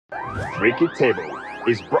Freaky Table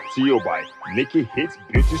is brought to you by Nikki Hits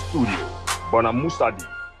Beauty Studio, Bonamusadi,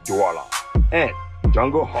 Douala, and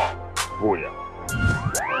Jungle Hall, Voya.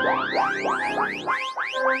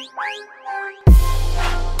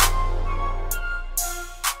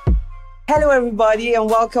 Hello, everybody, and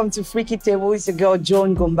welcome to Freaky Table. It's your girl,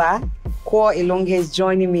 Joan Gomba. Kwa Ilonge is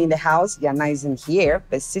joining me in the house. Yana isn't here,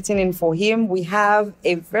 but sitting in for him, we have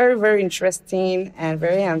a very, very interesting and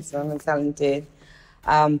very handsome and talented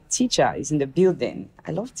teacher is in the building.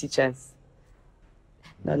 I love teachers.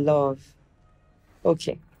 No love.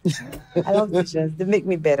 Okay. I love teachers. They make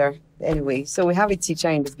me better. Anyway, so we have a teacher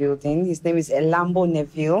in the building. His name is Elambo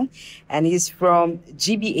Neville, and he's from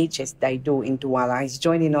GBHS Daido in Douala. He's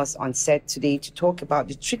joining us on set today to talk about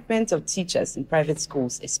the treatment of teachers in private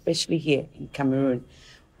schools, especially here in Cameroon.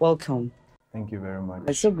 Welcome. Thank you very much.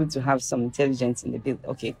 It's so good to have some intelligence in the building.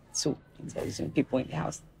 Okay, two intelligent people in the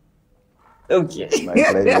house. Okay. My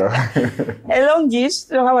pleasure. Hello, Gish.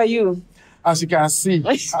 So how are you? As you can see.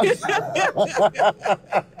 As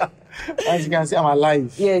you can see, I'm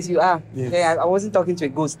alive. Yes, you are. Yes. Yeah, I wasn't talking to a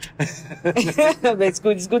ghost. But it's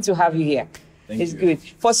good. It's good to have you here. It's good.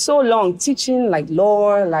 For so long, teaching like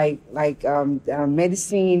law,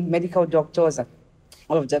 medicine, medical doctors,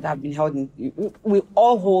 all of that have been held in. We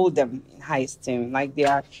all hold them in high esteem. Like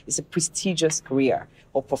it's a prestigious career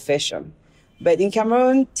or profession. But in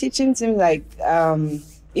Cameroon, teaching seems like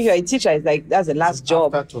if you're a teacher, it's like that's the last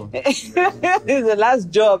job. It's the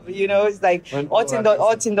last job, you know. It's like all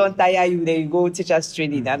thing don't tire you. Then you go teachers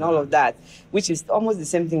training and all of that, which is almost the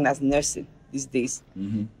same thing as nursing these days.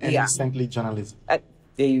 And recently journalism. There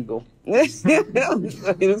you go.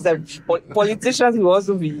 It looks like politicians will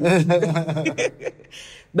also be.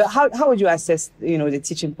 But how would you assess, the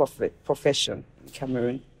teaching profession in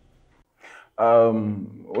Cameroon?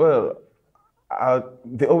 Well,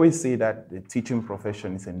 they always say that the teaching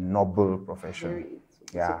profession is a noble profession.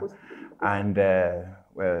 Yeah. And,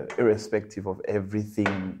 irrespective of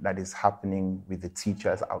everything that is happening with the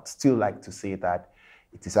teachers, I would still like to say that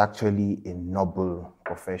it is actually a noble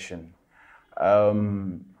profession.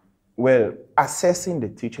 Assessing the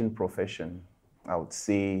teaching profession, I would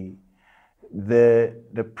say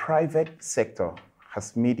the private sector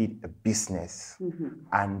has made it a business,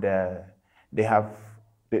 and they have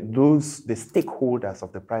the stakeholders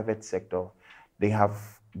of the private sector, they have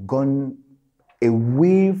gone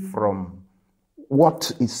away from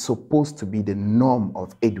what is supposed to be the norm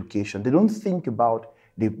of education. They don't think about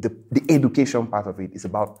the education part of it. It's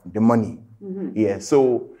about the money. Yeah.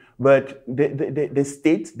 So, but the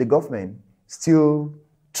state, the government, still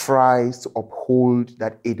tries to uphold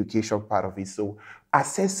that education part of it. So,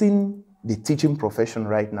 assessing the teaching profession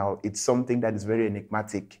right now, it's something that is very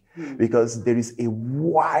enigmatic because there is a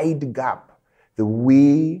wide gap the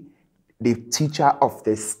way the teacher of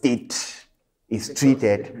the state is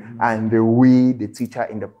treated and the way the teacher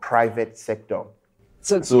in the private sector.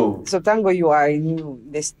 So thank God you are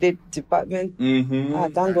in the State Department.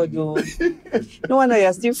 Thank God you. No wonder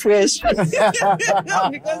you're still fresh. Because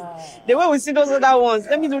the way we see those other ones,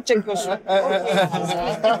 let me do check your shoe.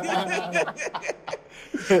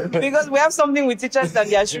 Because we have something with teachers and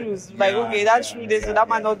their shoes. Like, okay, that shoe, so that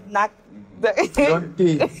might not knock.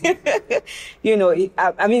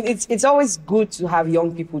 It's always good to have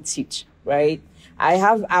young people teach, right?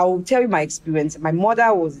 I'll tell you my experience. My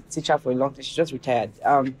mother was a teacher for a long time. She just retired.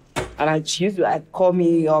 And she used to call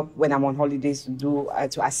me up when I'm on holidays to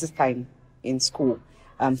assist her in school,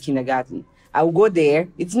 kindergarten. I will go there.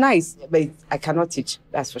 It's nice, but I cannot teach.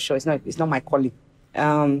 That's for sure. It's not my calling.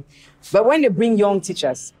 But when they bring young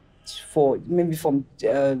teachers from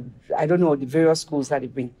I don't know, the various schools that they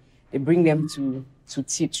bring them to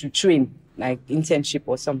teach, to train, like internship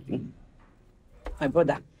or something. My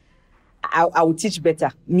brother, I will teach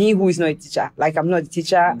better. Me, who is not a teacher, like I'm not a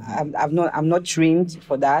teacher, I'm not trained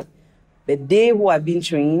for that. But they who have been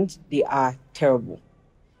trained, they are terrible.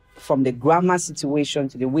 From the grammar situation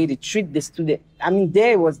to the way they treat the student. I mean,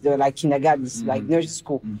 there was like kindergarten, like nursery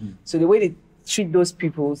school. So the way they treat those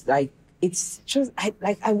people, like it's just I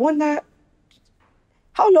wonder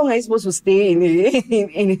how long are you supposed to stay in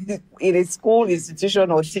a school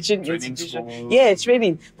institution or teaching institution? School. Yeah,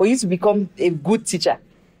 training for you to become a good teacher.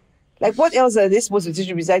 Like, what else are they supposed to teach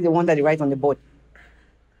you besides the one that they write on the board?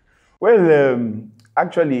 Well,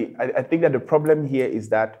 actually, I think that the problem here is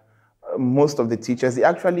that most of the teachers, they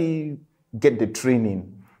actually get the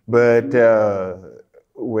training, but,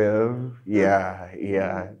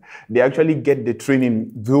 they actually get the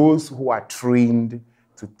training, those who are trained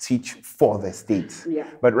to teach for the state. Yeah.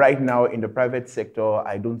 But right now, in the private sector,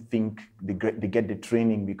 I don't think they get the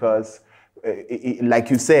training because, like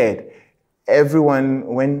you said, everyone,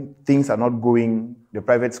 when things are not going, the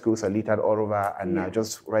private schools are littered all over and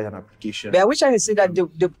just write an application. But I wish I could say that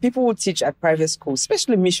the people who teach at private schools,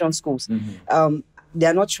 especially mission schools, they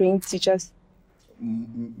are not trained teachers?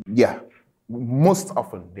 Yeah. Most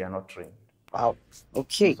often, they are not trained. Wow.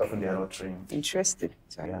 Okay. Most often, they are not trained. Interesting.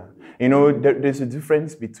 Sorry. Yeah. You know, there's a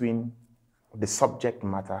difference between the subject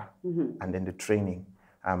matter and then the training.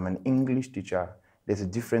 I'm an English teacher. There's a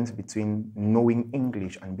difference between knowing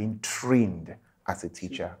English and being trained as a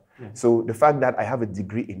teacher. So the fact that I have a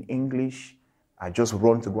degree in English, I just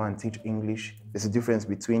run to go and teach English, there's a difference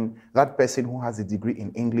between that person who has a degree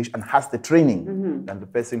in English and has the training and the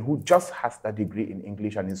person who just has that degree in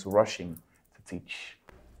English and is rushing to teach.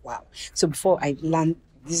 Wow. So before I land,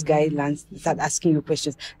 this guy lands, start asking you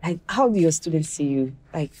questions. Like, how do your students see you?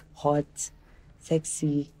 Like, hot,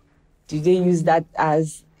 sexy? Do they use that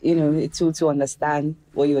as, you know, a tool to understand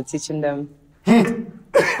what you're teaching them?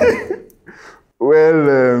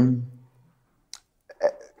 Well,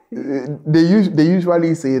 they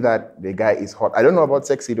usually say that the guy is hot. I don't know about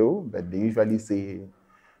sexy though, but they usually say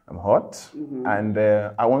I'm hot. And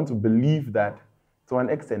I want to believe that to an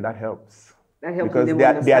extent that helps. That helps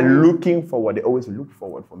because they are looking forward. They always look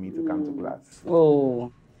forward for me to come to class.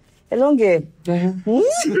 Oh, Elonge.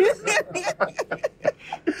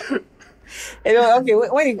 You know, okay,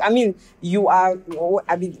 you are,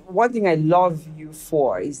 one thing I love you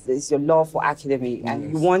for is your love for academy,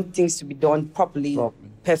 and you want things to be done properly,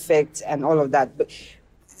 perfect, and all of that. But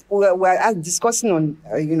we're discussing on,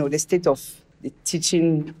 the state of the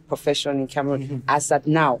teaching profession in Cameroon as at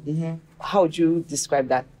now. How would you describe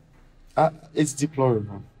that? It's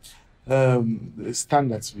deplorable.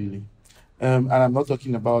 Standards, really. And I'm not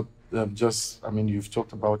talking about you've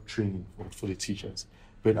talked about training for the teachers.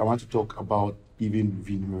 But I want to talk about even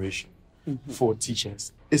remuneration for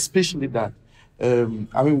teachers, especially that.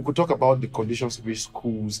 We could talk about the conditions of which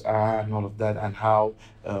schools are and all of that, and how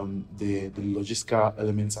the logistical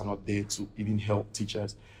elements are not there to even help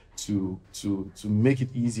teachers to make it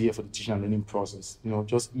easier for the teaching and learning process.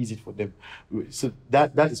 Just easy for them. So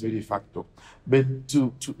that is really a factor. But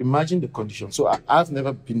to imagine the conditions. So I've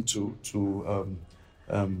never been to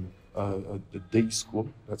the day school.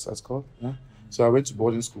 That's called. Yeah? So I went to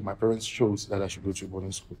boarding school. My parents chose that I should go to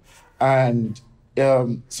boarding school. And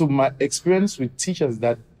so my experience with teachers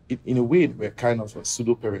that in a way were kind of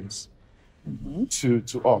pseudo parents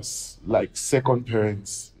to us, like second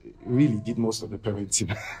parents, really did most of the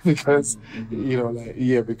parenting because,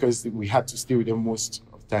 because we had to stay with them most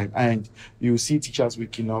of the time. And you see teachers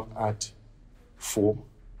waking up at 4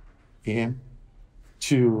 a.m.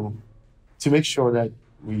 to make sure that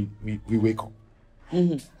we wake up.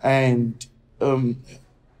 And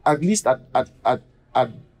at least at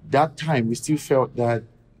that time, we still felt that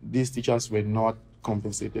these teachers were not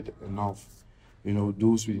compensated enough.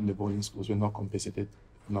 Those within the boarding schools were not compensated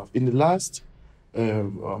enough. In the last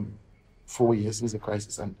 4 years since the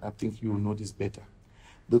crisis, and I think you will know this better,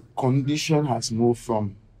 the condition has moved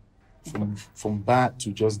from bad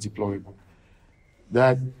to just deplorable.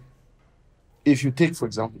 That if you take, for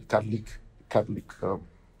example, Catholic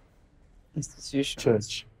institution,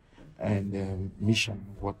 church, and mission,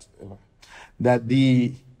 whatever, that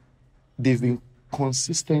they've been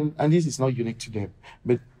consistent, and this is not unique to them,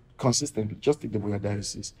 but consistently, just take the Boya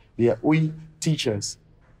Diocese, they are owing teachers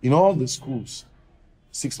in all the schools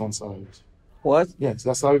 6 months salaries. What? Yes,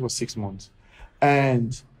 their salary for 6 months.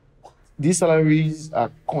 And these salaries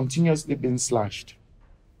are continuously being slashed.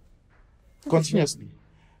 Continuously.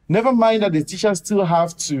 Never mind that the teachers still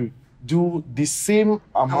have to do the same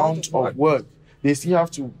amount of work. They still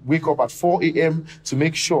have to wake up at 4 a.m. to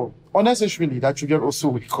make sure, unnecessarily, that children also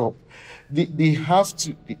wake up. They have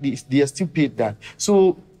to, they are still paid that.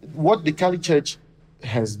 So what the Catholic Church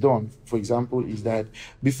has done, for example, is that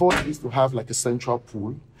before they used to have like a central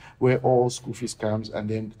pool where all school fees comes and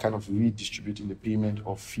then kind of redistributing the payment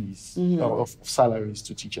of fees, of salaries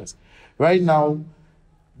to teachers. Right now,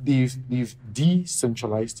 they've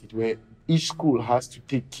decentralized it where each school has to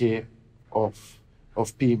take care of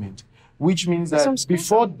payment. Which means that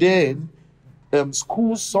before then,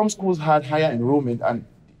 some schools had higher enrollment and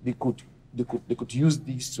they could use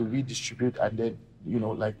these to redistribute and then,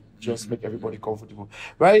 just make everybody comfortable.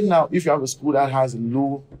 Right now, if you have a school that has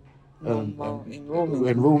low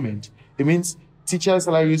enrollment, it means teachers'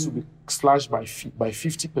 salaries will be slashed by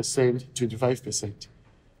 50%, 25%.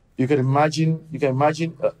 You can imagine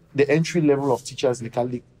the entry level of teachers in the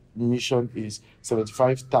Catholic mission is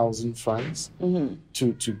 75,000 francs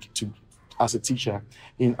to as a teacher,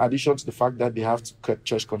 in addition to the fact that they have to cut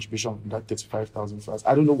church contribution from that 35,000 first.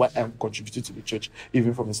 I don't know what I'm contributing to the church,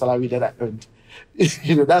 even from the salary that I earned.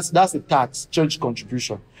 That's a tax, church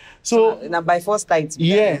contribution. So now by force tithe.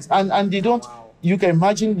 yes, and they don't. Wow. You can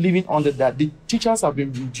imagine living under that. The teachers have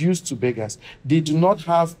been reduced to beggars. They do not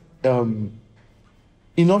have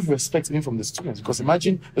enough respect even from the students, because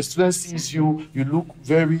imagine a student sees you, you look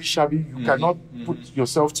very shabby, you cannot put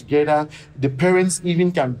yourself together. The parents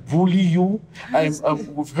even can bully you.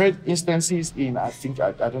 We've heard instances in, I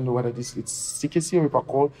don't know whether it's CKC or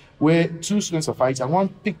Ripacol, where two students are fighting and one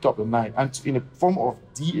picked up a knife, and in a form of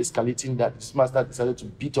de-escalating that, this master decided to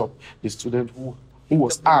beat up the student who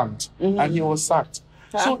was armed, and he was sacked.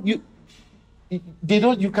 So you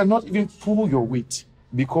cannot even pull your weight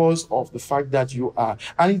because of the fact that you are,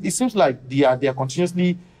 and it seems like they are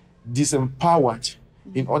continuously disempowered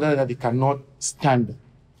in order that they cannot stand.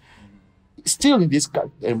 Still in this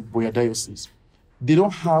Boya diocese, they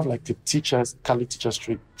don't have like the Cali teachers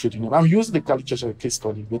trade union. I'm using the Cali teachers as a case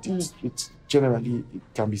study, but it's generally, it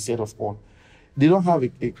can be said of all. They don't have a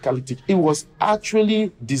Cali teacher. It was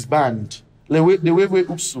actually disbanded. The way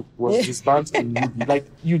UPSU was disbanded in Libya. Like,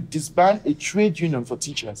 you disband a trade union for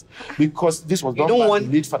teachers because this was done by the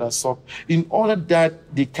late Father Sok, in order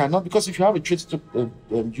that they cannot, because if you have a trade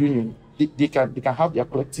union, they can have their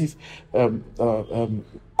collective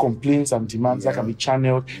complaints and demands that can be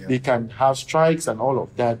channeled. They can have strikes and all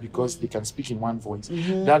of that because they can speak in one voice.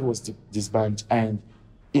 That was disbanded, and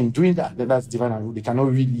in doing that, that's divine and rule. They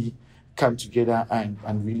cannot really come together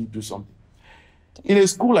and really do something. In a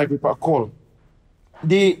school like Ripacol,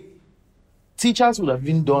 the teachers would have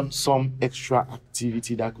been done some extra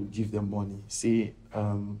activity that could give them money, say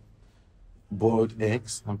boiled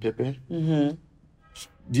eggs and pepper. Do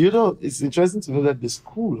you know, it's interesting to know that the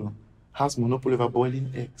school has monopoly over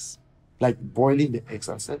boiling eggs, like boiling the eggs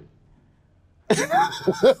and selling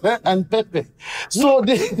and pepper. So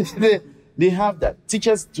they have that.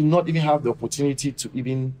 Teachers do not even have the opportunity to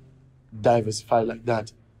even diversify like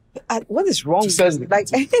that. What is wrong? Like,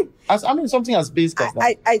 something as basic as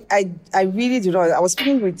that. I really do not. I was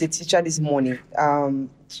speaking with the teacher this morning,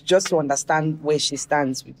 just to understand where she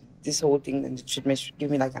stands with this whole thing, and the treatment. She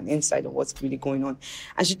gave me like an insight of what's really going on.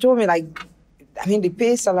 And she told me, like, they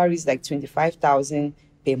pay salaries like 25,000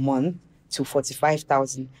 per month to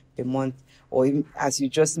 45,000 per month, or even, as you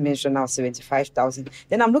just mentioned now, 75,000.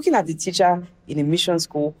 Then I'm looking at the teacher in a mission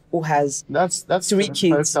school who has that's 3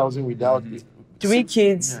 kids. 5,000 without it. 3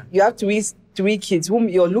 kids. Yeah. You have 3 kids whom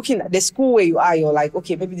you're looking at the school where you are. You're like,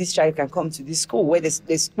 okay, maybe this child can come to this school where the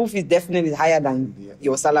school fee definitely is higher than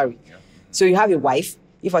your salary. Yeah. So you have a wife.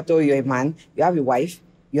 If I told you you're a man, you have a wife.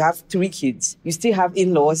 You have 3 kids. You still have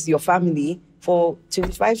in-laws, your family, for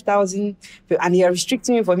 25,000, and you're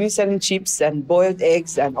restricting you from you selling chips and boiled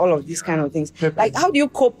eggs and all of these kind of things. Like, how do you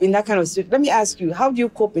cope in that kind of situation? Let me ask you, how do you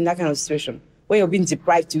cope in that kind of situation when you're being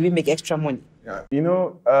deprived to even make extra money? Yeah.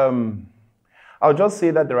 I'll just say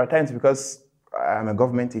that there are times, because I'm a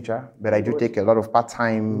government teacher, but I do take a lot of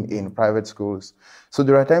part-time in private schools. So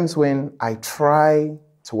there are times when I try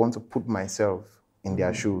to want to put myself in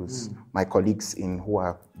their shoes, my colleagues who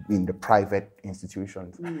are in the private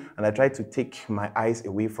institutions. And I try to take my eyes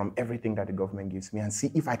away from everything that the government gives me and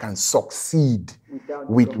see if I can succeed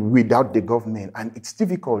without the government. And it's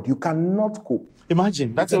difficult. You cannot cope.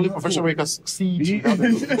 Imagine, that's the only profession where you can succeed.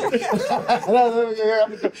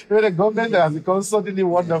 The government has become suddenly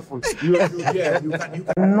wonderful. You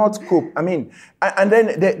cannot cope. And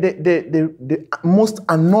then the most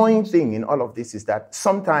annoying thing in all of this is that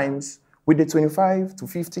sometimes with the 25 to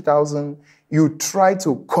 50,000, you try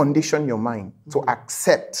to condition your mind to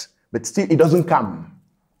accept, but still it doesn't come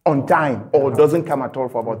on time, or doesn't come at all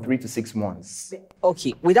for about 3 to 6 months.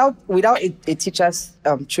 Okay, without a teachers'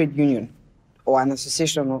 trade union or an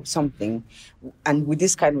association or something, and with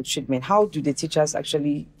this kind of treatment, how do the teachers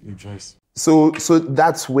actually rejoice? So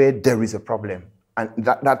that's where there is a problem, and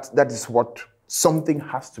that is what something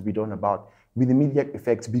has to be done about with immediate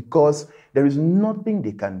effects, because there is nothing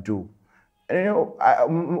they can do. And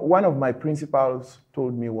one of my principals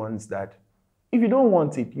told me once that if you don't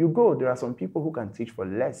want it, you go. There are some people who can teach for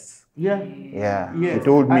less. Yeah. He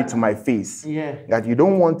told me to my face that you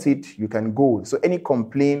don't want it, you can go. So any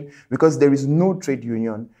complaint, because there is no trade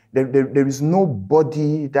union, there is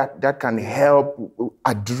nobody that can help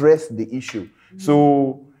address the issue.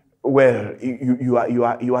 So, well, you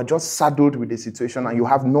are just saddled with the situation, and you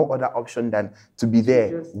have no other option than to be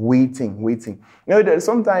there waiting.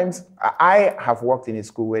 Sometimes I have worked in a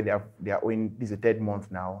school where they are owing, this is the 3rd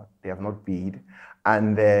month now, they have not paid.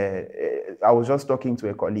 And I was just talking to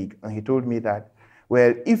a colleague, and he told me that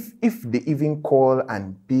well, if they even call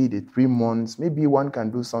and pay the 3 months, maybe one can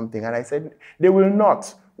do something. And I said, they will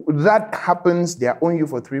not. That happens, they own you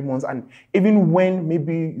for 3 months. And even when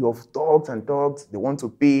maybe you have talked and talked, they want to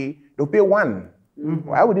pay, they'll pay 1.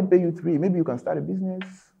 Why would they pay you 3? Maybe you can start a business.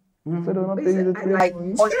 So they'll not pay you the 3 Like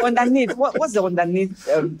months. underneath, what's the underneath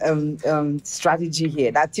strategy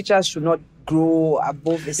here? That teachers should not grow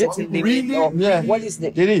above a certain limit. Really? Or Yeah. what is the?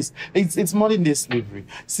 It is. It's modern day slavery.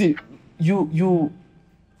 See,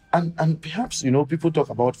 and perhaps people talk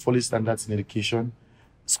about falling standards in education.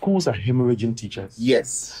 Schools are hemorrhaging teachers.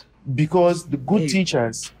 Yes. Because the good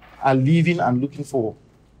teachers are leaving and looking for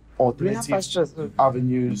alternative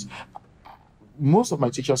avenues. Most of my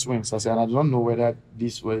teachers were in Sase, and I don't know whether there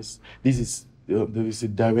is a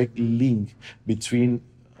direct link between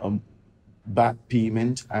bad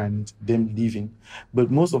payment and them leaving.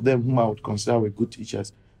 But most of them whom I would consider were good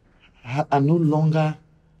teachers are no longer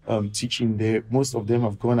teaching there. Most of them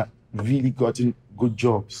have really gotten good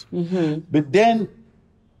jobs. But then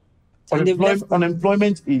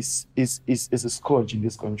unemployment is a scourge in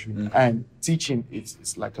this country, and teaching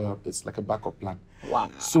it's like a backup plan. Wow.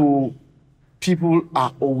 So people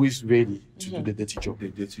are always ready to do the dirty job.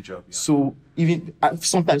 Yeah. So even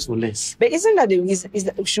sometimes for less. But isn't that the reason?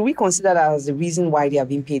 Should we consider that as the reason why they are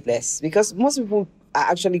being paid less? Because most people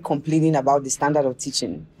are actually complaining about the standard of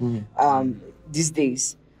teaching these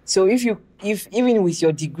days. So if even with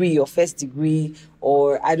your degree, your first degree,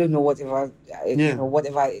 or I don't know whatever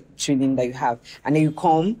training that you have, and then you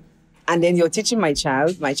come, and then you're teaching my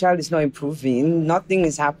child is not improving, nothing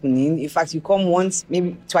is happening. In fact, you come once,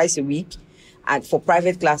 maybe twice a week, and for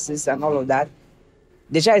private classes and all of that,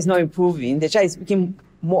 the child is not improving. The child is speaking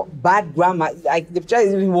more bad grammar. Like the child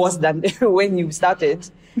is even worse than when you started.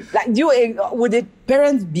 Like, would the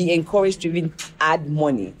parents be encouraged to even add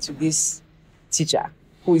money to this teacher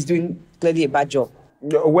who is doing clearly a bad job?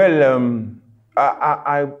 Well,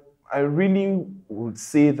 I really would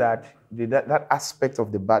say that that aspect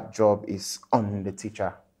of the bad job is on the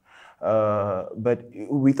teacher. But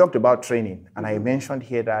we talked about training, and I mentioned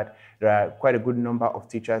here that there are quite a good number of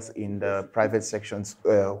teachers in the private sections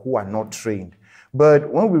who are not trained. But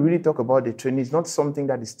when we really talk about the training, it's not something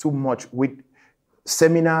that is too much. With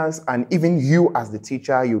seminars, and even you as the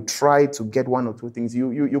teacher, you try to get 1 or 2 things.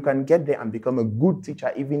 You can get there and become a good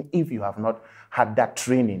teacher even if you have not had that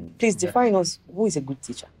training. Please define us, who is a good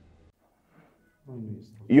teacher?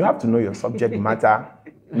 You have to know your subject matter.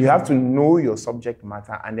 You have to know your subject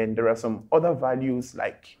matter, and then there are some other values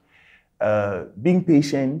like being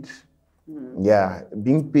patient. Yeah,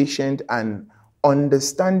 being patient and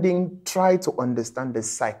try to understand the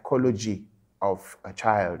psychology of a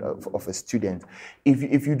child, of a student.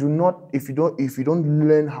 If you don't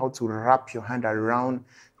learn how to wrap your hand around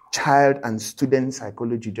child and student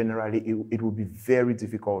psychology generally, it will be very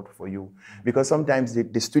difficult for you, because sometimes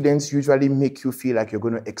the students usually make you feel like you're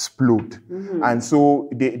going to explode. And so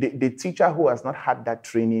the teacher who has not had that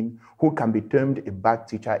training, who can be termed a bad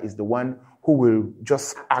teacher, is the one who will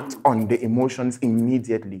just act on the emotions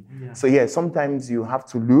immediately. So sometimes you have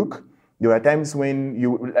to look. There are times when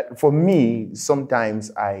for me, sometimes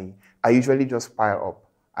I usually just pile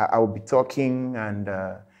up. I will be talking, and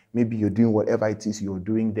maybe you're doing whatever it is you're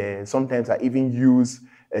doing there. Sometimes I even use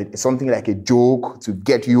something like a joke to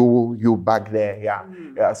get you back there.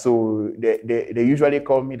 Yeah. So they usually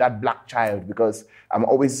call me that black child, because I'm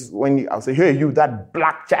always, I'll say, hey, you, that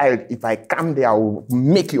black child, if I come there, I will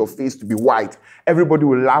make your face to be white. Everybody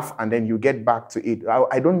will laugh, and then you get back to it.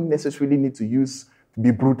 I don't necessarily need to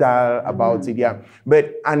be brutal about it,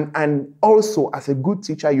 But and also, as a good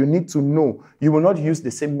teacher, you need to know you will not use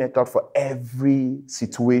the same method for every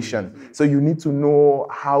situation. So you need to know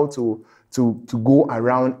how to go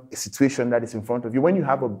around a situation that is in front of you. When you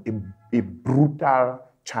have a brutal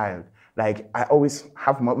child, like I always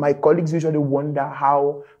have, my colleagues usually wonder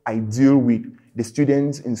how I deal with the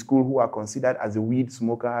students in school who are considered as the weed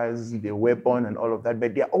smokers, the weapon and all of that,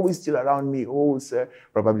 but they're always still around me. Oh, sir,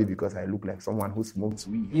 probably because I look like someone who smokes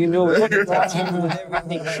weed.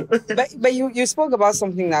 But you spoke about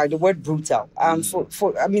something now, the word brutal.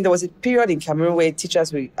 There was a period in Cameroon where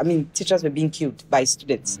teachers were being killed by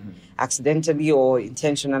students, accidentally or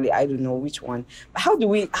intentionally. I don't know which one. How do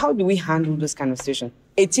we handle those kind of situations?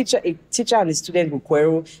 A teacher and a student will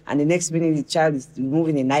quarrel, and the next minute the child is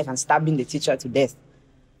removing a knife and stabbing the teacher to death.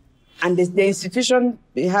 And the institution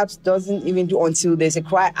perhaps doesn't even do until there's a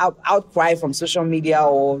outcry from social media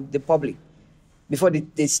or the public, before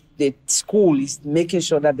the school is making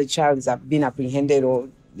sure that the child is being apprehended, or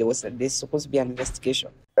there's supposed to be an investigation.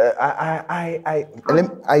 I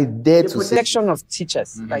dare to say protection of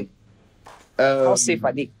teachers, like how safe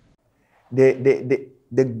are they?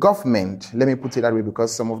 the government, let me put it that way,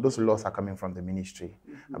 because some of those laws are coming from the ministry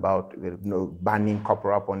about banning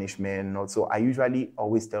corporal punishment. Also, I usually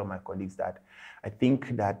always tell my colleagues that I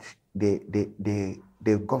think that the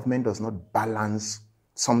government does not balance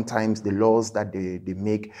sometimes the laws that they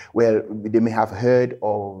make. Well, they may have heard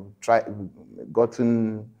or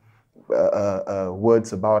gotten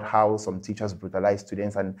words about how some teachers brutalize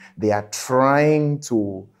students, and they are trying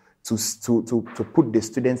to put the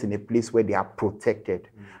students in a place where they are protected.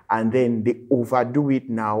 And then they overdo it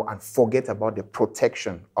now and forget about the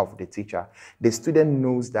protection of the teacher. The student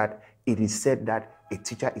knows that it is said that a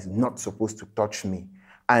teacher is not supposed to touch me.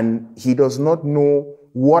 And he does not know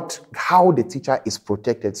how the teacher is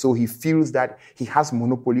protected. So he feels that he has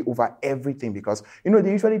monopoly over everything, because,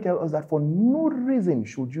 they usually tell us that for no reason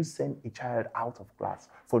should you send a child out of class.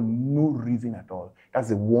 For no reason at all.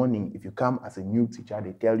 That's a warning. If you come as a new teacher,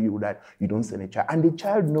 they tell you that you don't send a child. And the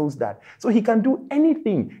child knows that. So he can do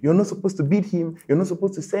anything. You're not supposed to beat him. You're not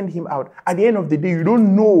supposed to send him out. At the end of the day, you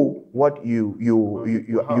don't know what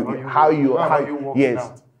how you yes.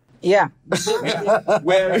 Out. Yeah.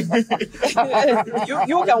 Well,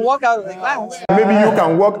 you can walk out of the class. Maybe you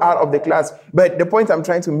can walk out of the class. But the point I'm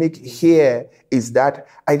trying to make here is that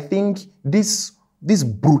I think this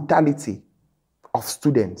brutality of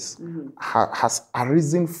students has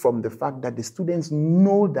arisen from the fact that the students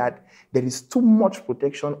know that there is too much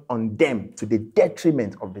protection on them to the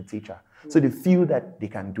detriment of the teacher. So they feel that they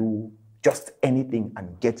can do just anything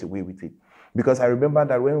and get away with it. Because I remember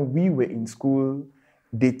that when we were in school,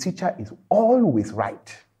 the teacher is always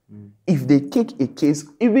right. If they take a case,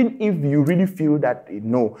 even if you really feel that,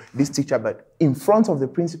 no, this teacher, but in front of the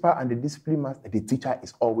principal and the discipline master, the teacher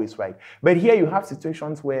is always right. But here you have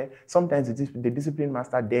situations where sometimes the discipline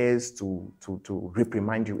master dares to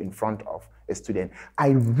reprimand you in front of a student. I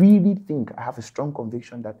really think, I have a strong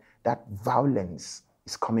conviction that violence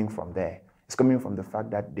is coming from there. It's coming from the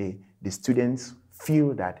fact that the students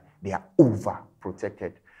feel that they are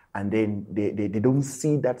overprotected, and then they don't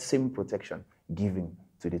see that same protection given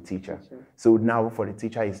to the teacher. So now for the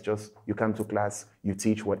teacher, it's just, you come to class, you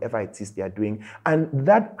teach whatever it is they are doing. And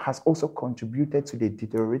that has also contributed to the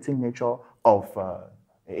deteriorating nature of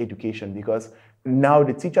education, because now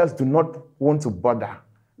the teachers do not want to bother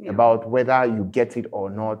about whether you get it or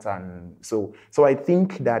not. And so I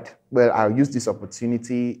think that, well, I'll use this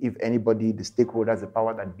opportunity, if anybody, the stakeholders, the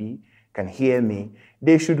power that be, can hear me,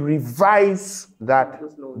 they should revise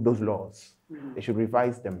those laws. They should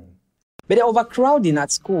revise them. But the overcrowding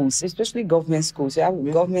at schools, especially government schools, you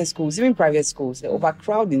have government schools, even private schools, the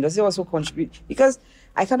overcrowding, does it also contribute? Because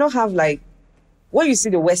I cannot have, when you see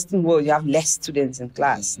the Western world, you have less students in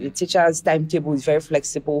class. The teacher's timetable is very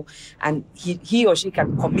flexible, and he or she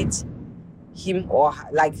can commit him or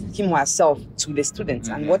herself to the students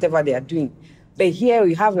and whatever they are doing. But here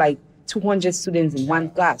you have 200 students in one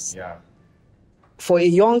class. Yeah. For a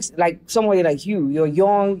young, somebody like you're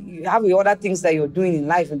young, you have the other things that you're doing in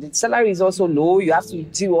life, and the salary is also low, you have to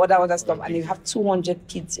do other stuff, and you have 200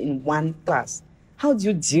 kids in one class. How do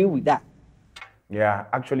you deal with that? Yeah,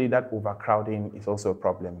 actually that overcrowding is also a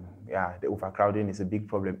problem. Yeah, the overcrowding is a big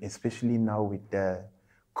problem, especially now with the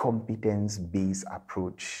competence-based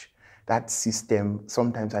approach. That system,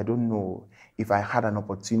 sometimes I don't know. If I had an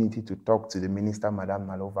opportunity to talk to the minister, Madame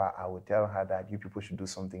Malova, I would tell her that you people should do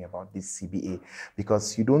something about this CBA,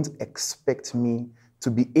 because you don't expect me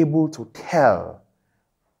to be able to tell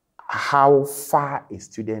how far a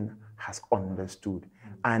student has understood.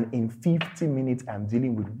 And in 50 minutes, I'm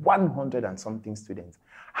dealing with 100 and something students.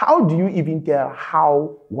 How do you even tell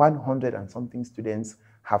how 100 and something students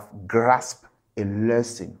have grasped a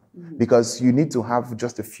lesson? Because you need to have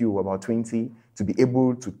just a few, about 20, to be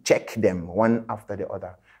able to check them one after the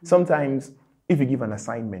other. Sometimes, if you give an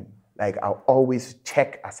assignment, I'll always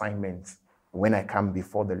check assignments when I come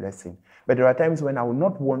before the lesson. But there are times when I will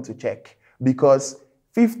not want to check, because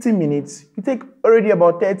 50 minutes, you take already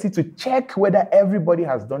about 30 to check whether everybody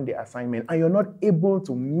has done the assignment, and you're not able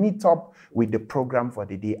to meet up with the program for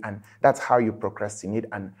the day, and that's how you procrastinate,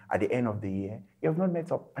 and at the end of the year, you have not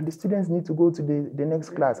met up, and the students need to go to the next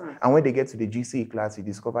class, and when they get to the GCE class, you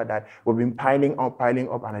discover that we've been piling up,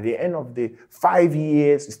 and at the end of the 5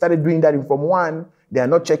 years, you started doing that in Form 1, they are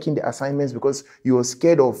not checking the assignments because you're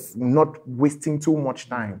scared of not wasting too much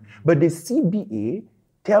time. But the CBA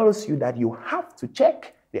tells you that you have to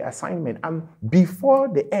check the assignment. And before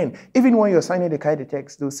the end, even when you're signing the kind of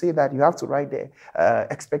text, they'll say that you have to write the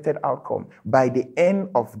expected outcome. By the end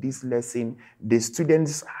of this lesson, the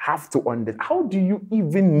students have to understand. How do you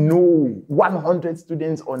even know 100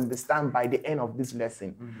 students understand by the end of this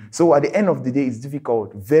lesson? So at the end of the day, it's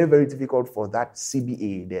difficult, very, very difficult for that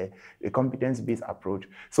CBA, the competence-based approach.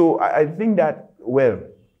 So I think that, well,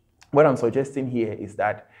 what I'm suggesting here is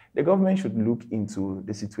that the government should look into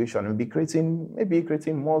the situation and maybe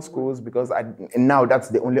creating more schools, because now that's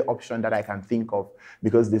the only option that I can think of,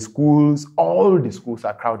 because all the schools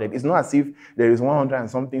are crowded. It's not as if there is 100 and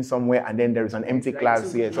something somewhere and then there is an empty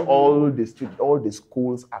class here. So all the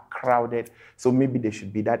schools are crowded. So maybe there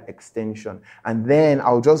should be that extension. And then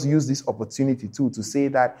I'll just use this opportunity too to say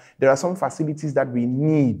that there are some facilities that we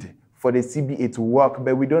need for the CBA to work,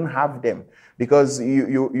 but we don't have them. Because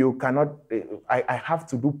you cannot, I have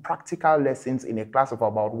to do practical lessons in a class of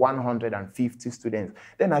about 150 students.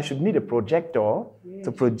 Then I should need a projector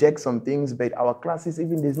to project some things, but our classes,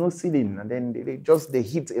 even there's no ceiling. And then the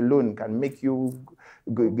heat alone can make you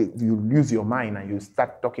lose your mind and you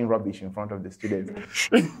start talking rubbish in front of the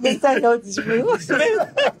students. Mental health is real.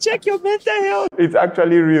 Check your mental health. It's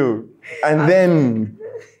actually real. And then,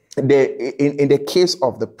 in the case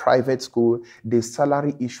of the private school, the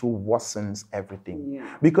salary issue worsens everything.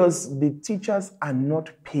 Because the teachers are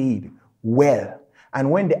not paid well.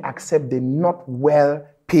 And when they accept the not well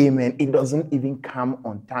payment, it doesn't even come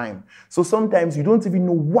on time. So sometimes you don't even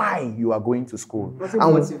know why you are going to school.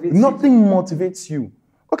 Nothing motivates you.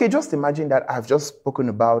 Okay, just imagine that I've just spoken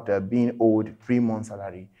about being owed 3 months'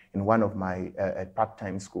 salary in one of my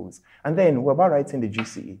part-time schools. And then we're about writing the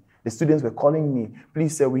GCE. The students were calling me,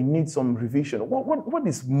 please, sir, we need some revision. What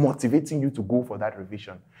is motivating you to go for that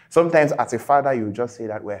revision? Sometimes as a father, you just say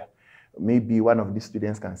that, well, maybe one of these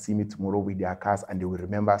students can see me tomorrow with their cars and they will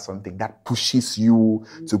remember something. That pushes you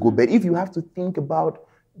to go. But if you have to think about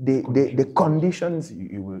the conditions,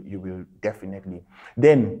 you will definitely.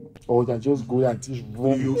 Then... Or that just go and teach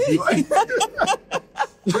wrong.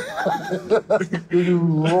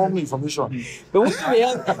 Wrong information. But would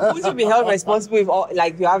you be held responsible if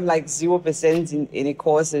you have 0% in a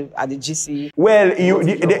course at the GC? Well,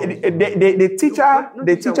 the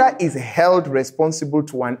teacher is held responsible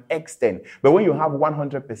to an extent. But when you have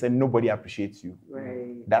 100%, nobody appreciates you.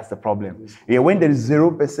 Right. That's the problem. Yeah, when there is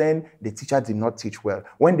 0%, the teacher did not teach well.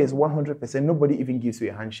 When there's 100%, nobody even gives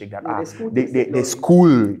you a handshake. The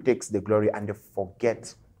school takes the glory and they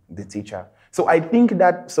forget the teacher. So I think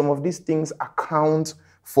that some of these things account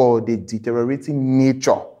for the deteriorating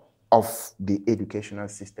nature of the educational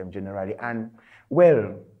system generally. And,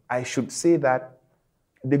 well, I should say that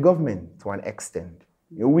the government, to an extent,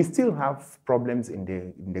 we still have problems in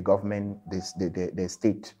the government, the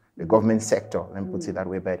state, the government sector, let me put it that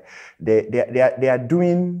way, but they are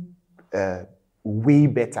doing way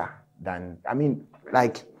better than,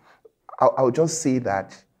 I'll just say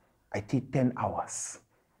that I take 10 hours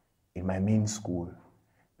in my main school.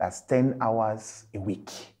 That's 10 hours a week.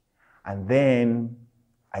 And then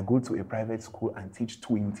I go to a private school and teach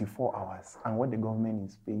 24 hours. And what the government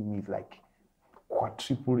is paying me is like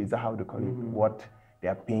quadruple, is that how they call it? What they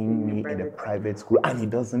are paying me in the private school, and it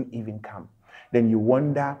doesn't even come. Then you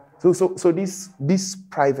wonder, so these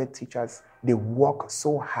private teachers, they work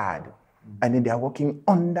so hard, and then they are working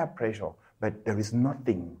under pressure, but there is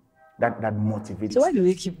nothing that motivates. So why do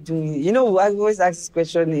we keep doing it? I always ask this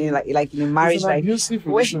question in in a marriage. It's an abusive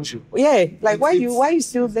relationship. Yeah, why are you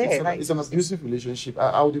still there? It's an abusive relationship.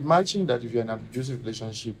 I would imagine that if you're in an abusive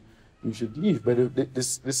relationship, you should leave. But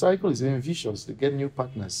the cycle is even vicious. They get new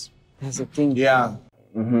partners. That's the thing. Yeah.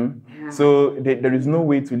 Mm-hmm. Yeah. So there is no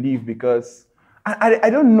way to leave because I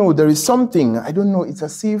don't know. There is something. I don't know. It's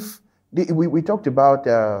as if we talked about,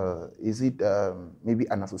 is it maybe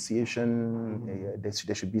an association?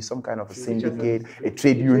 There should be some kind of a syndicate, a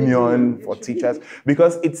trade union for teachers.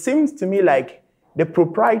 Because it seems to me like the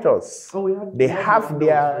proprietors,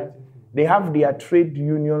 they have their trade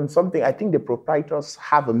union, something. I think the proprietors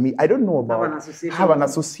have I don't know about, have an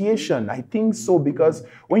association. I think so, because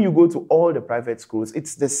when you go to all the private schools,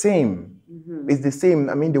 it's the same. Mm-hmm. It's the same.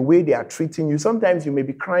 I mean, the way they are treating you. Sometimes you may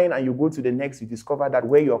be crying and you go to the next, you discover that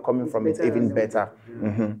where you're coming from is even better.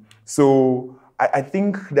 Mm-hmm. So I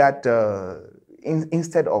think that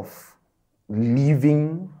instead of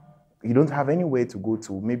leaving, you don't have anywhere to go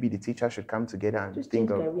to. Maybe the teacher should come together and just think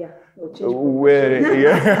of where.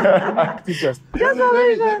 Yeah. Teachers.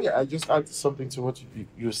 I just add something to what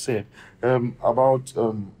you said about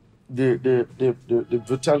the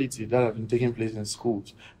brutality that has been taking place in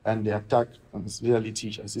schools and the attack on especially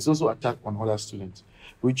teachers. It's also attack on other students,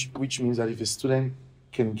 which means that if a student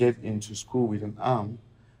can get into school with an arm,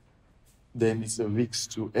 then it's a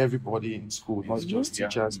risk to everybody in school, not just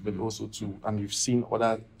teachers, but also and we've seen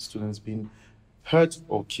other students being hurt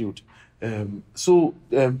or killed. So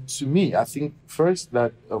to me, I think first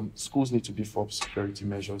that schools need to beef up security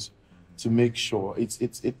measures to make sure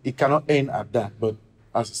it cannot end at that, but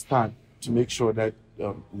as a start to make sure that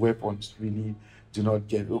weapons really do not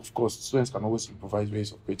get. Of course, students can always improvise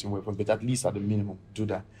ways of creating weapons, but at least at the minimum, do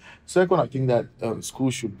that. Second, I think that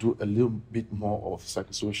schools should do a little bit more of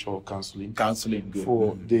psychosocial counseling.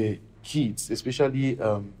 For the kids, especially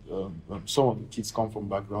some of the kids come from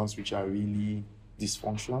backgrounds which are really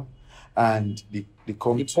dysfunctional, and they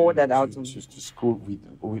come to school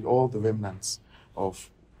with all the remnants of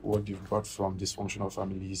what they've brought from dysfunctional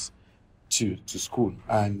families to school,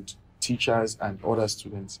 and teachers and other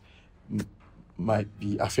students might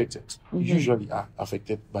be affected, usually are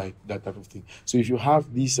affected by that type of thing. So if you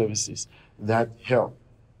have these services that help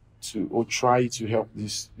or try to help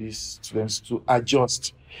these students to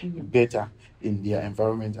adjust better in their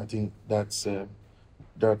environment, I think that's a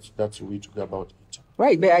way to go about it.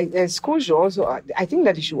 Right, but schools should also, I think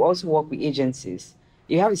that they should also work with agencies.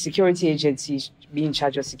 You have a security agency be in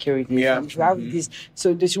charge of security. Yeah. You have this,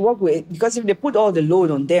 so they should work with, because if they put all the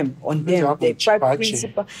load on them,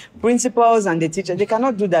 the principals and the teachers, they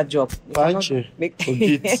cannot do that job.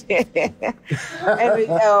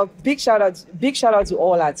 Anyway, big shout out to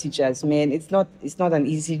all our teachers, man. It's not an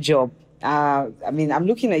easy job. I mean, I'm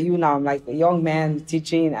looking at you now, I'm like a young man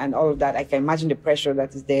teaching and all of that. I can imagine the pressure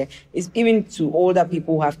that is there. It's even to older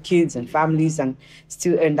people who have kids and families and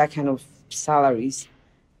still earn that kind of salaries.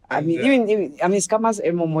 I mean, even scammers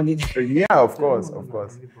earn more money. Yeah, of course.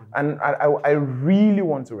 And I really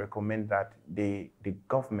want to recommend that the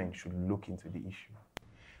government should look into the issue.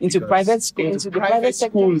 Into private schools, into the private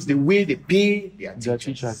schools, the way they pay their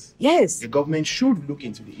teachers. Yes. The government should look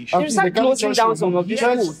into the issue. They start closing down some of these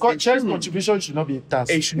schools. Church contribution should not be a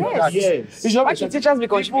task. It should not. Yes. Why should teachers be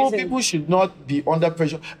contributing? People should not be under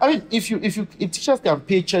pressure. I mean, if teachers can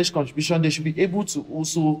pay church contribution, they should be able to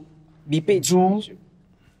also be paid.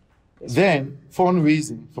 Then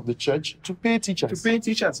fundraising from the church to pay teachers.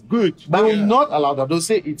 Good. They will not allow that. They'll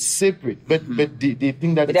say it's separate, but they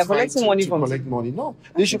think that they're collecting money from collect money. No,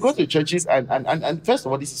 they should go to churches and first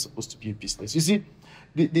of all, this is supposed to be a business. You see,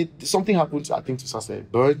 something happened to, I think, to Sasa,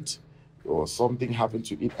 burnt or something happened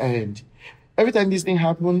to it, and every time this thing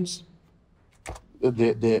happens,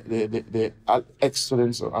 the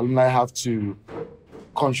ex-students or alumni have to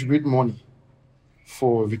contribute money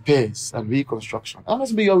for repairs and reconstruction.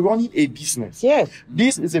 Honestly, you're running a business. Yeah.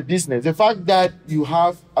 This is a business. The fact that you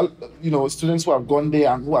have, students who have gone there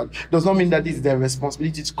and does not mean that it's their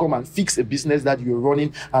responsibility to come and fix a business that you're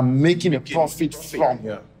running and making a profit from.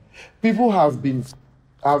 Yeah. People have been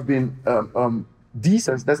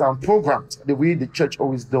desensitized and programmed the way the church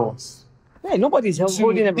always does. Yeah, nobody's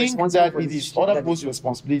holding them responsible. That it is other people's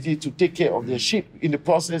responsibility to take care of their sheep. In the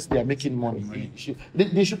process, they are making money.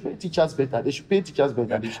 They should pay teachers better.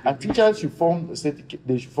 And teachers should form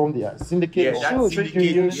their syndicate.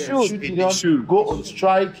 Should go on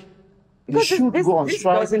strike. They should go on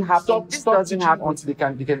strike. Stop teaching until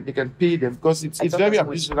they can pay them, because it's very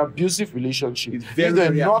abusive, an abusive relationship. If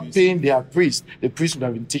they're not paying their priest, the priest would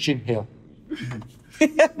have been teaching hell.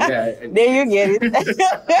 There you get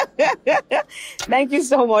it. Thank you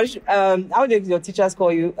so much. How do your teachers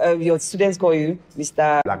call you? Your students call you,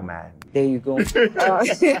 Mr. Black man. There you go. And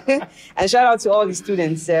shout out to all the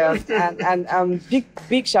students. And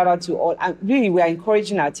big shout out to all. And really, we are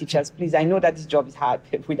encouraging our teachers. Please, I know that this job is hard.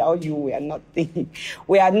 Without you, we are nothing.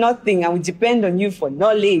 We are nothing, and we depend on you for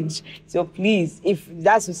knowledge. So please, if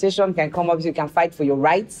that association can come up, so you can fight for your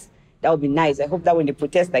rights. That would be nice. I hope that when they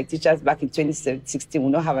protest like teachers back in 2016, we'll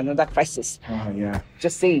not have another crisis. Oh, yeah.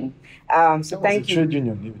 Just saying. So thank you. Trade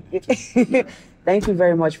union. Thank you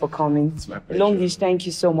very much for coming. It's my pleasure. Longish, thank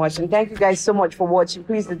you so much. And thank you guys so much for watching.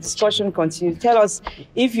 Please, the discussion continues. Tell us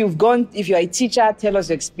if you're a teacher, tell us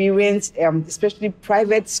your experience, especially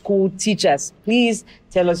private school teachers. Please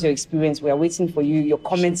tell us your experience. We are waiting for you. Your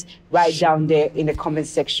comments right down there in the comment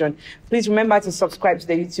section. Please remember to subscribe to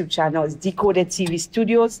the YouTube channel. It's Decoded TV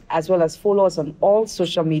Studios, as well as follow us on all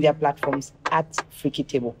social media platforms at Freaky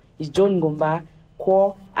Table. It's John Ngomba,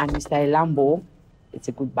 Kwa, and Mr. Elambo. It's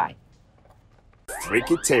a goodbye.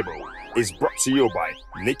 Freaky Table is brought to you by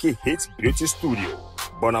Nikki Hits Beauty Studio,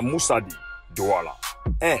 Bana Musadi, Douala,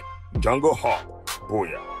 and Jungle Hall,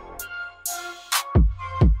 Boya.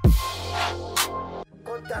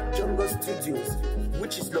 Contact Jungle Studios,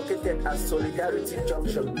 which is located at Solidarity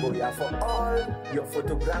Junction, Boya, for all your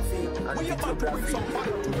photography and videography.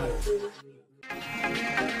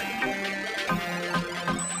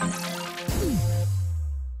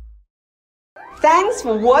 Thanks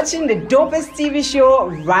for watching the dopest TV show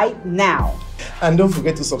right now. And don't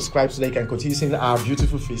forget to subscribe so that you can continue seeing our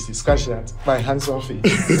beautiful faces. Scratch that, my handsome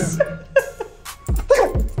face.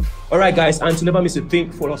 Alright guys, and to never miss a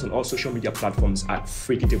thing, follow us on all social media platforms at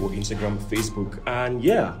Freaky Table, Instagram, Facebook, and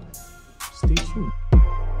yeah, stay tuned.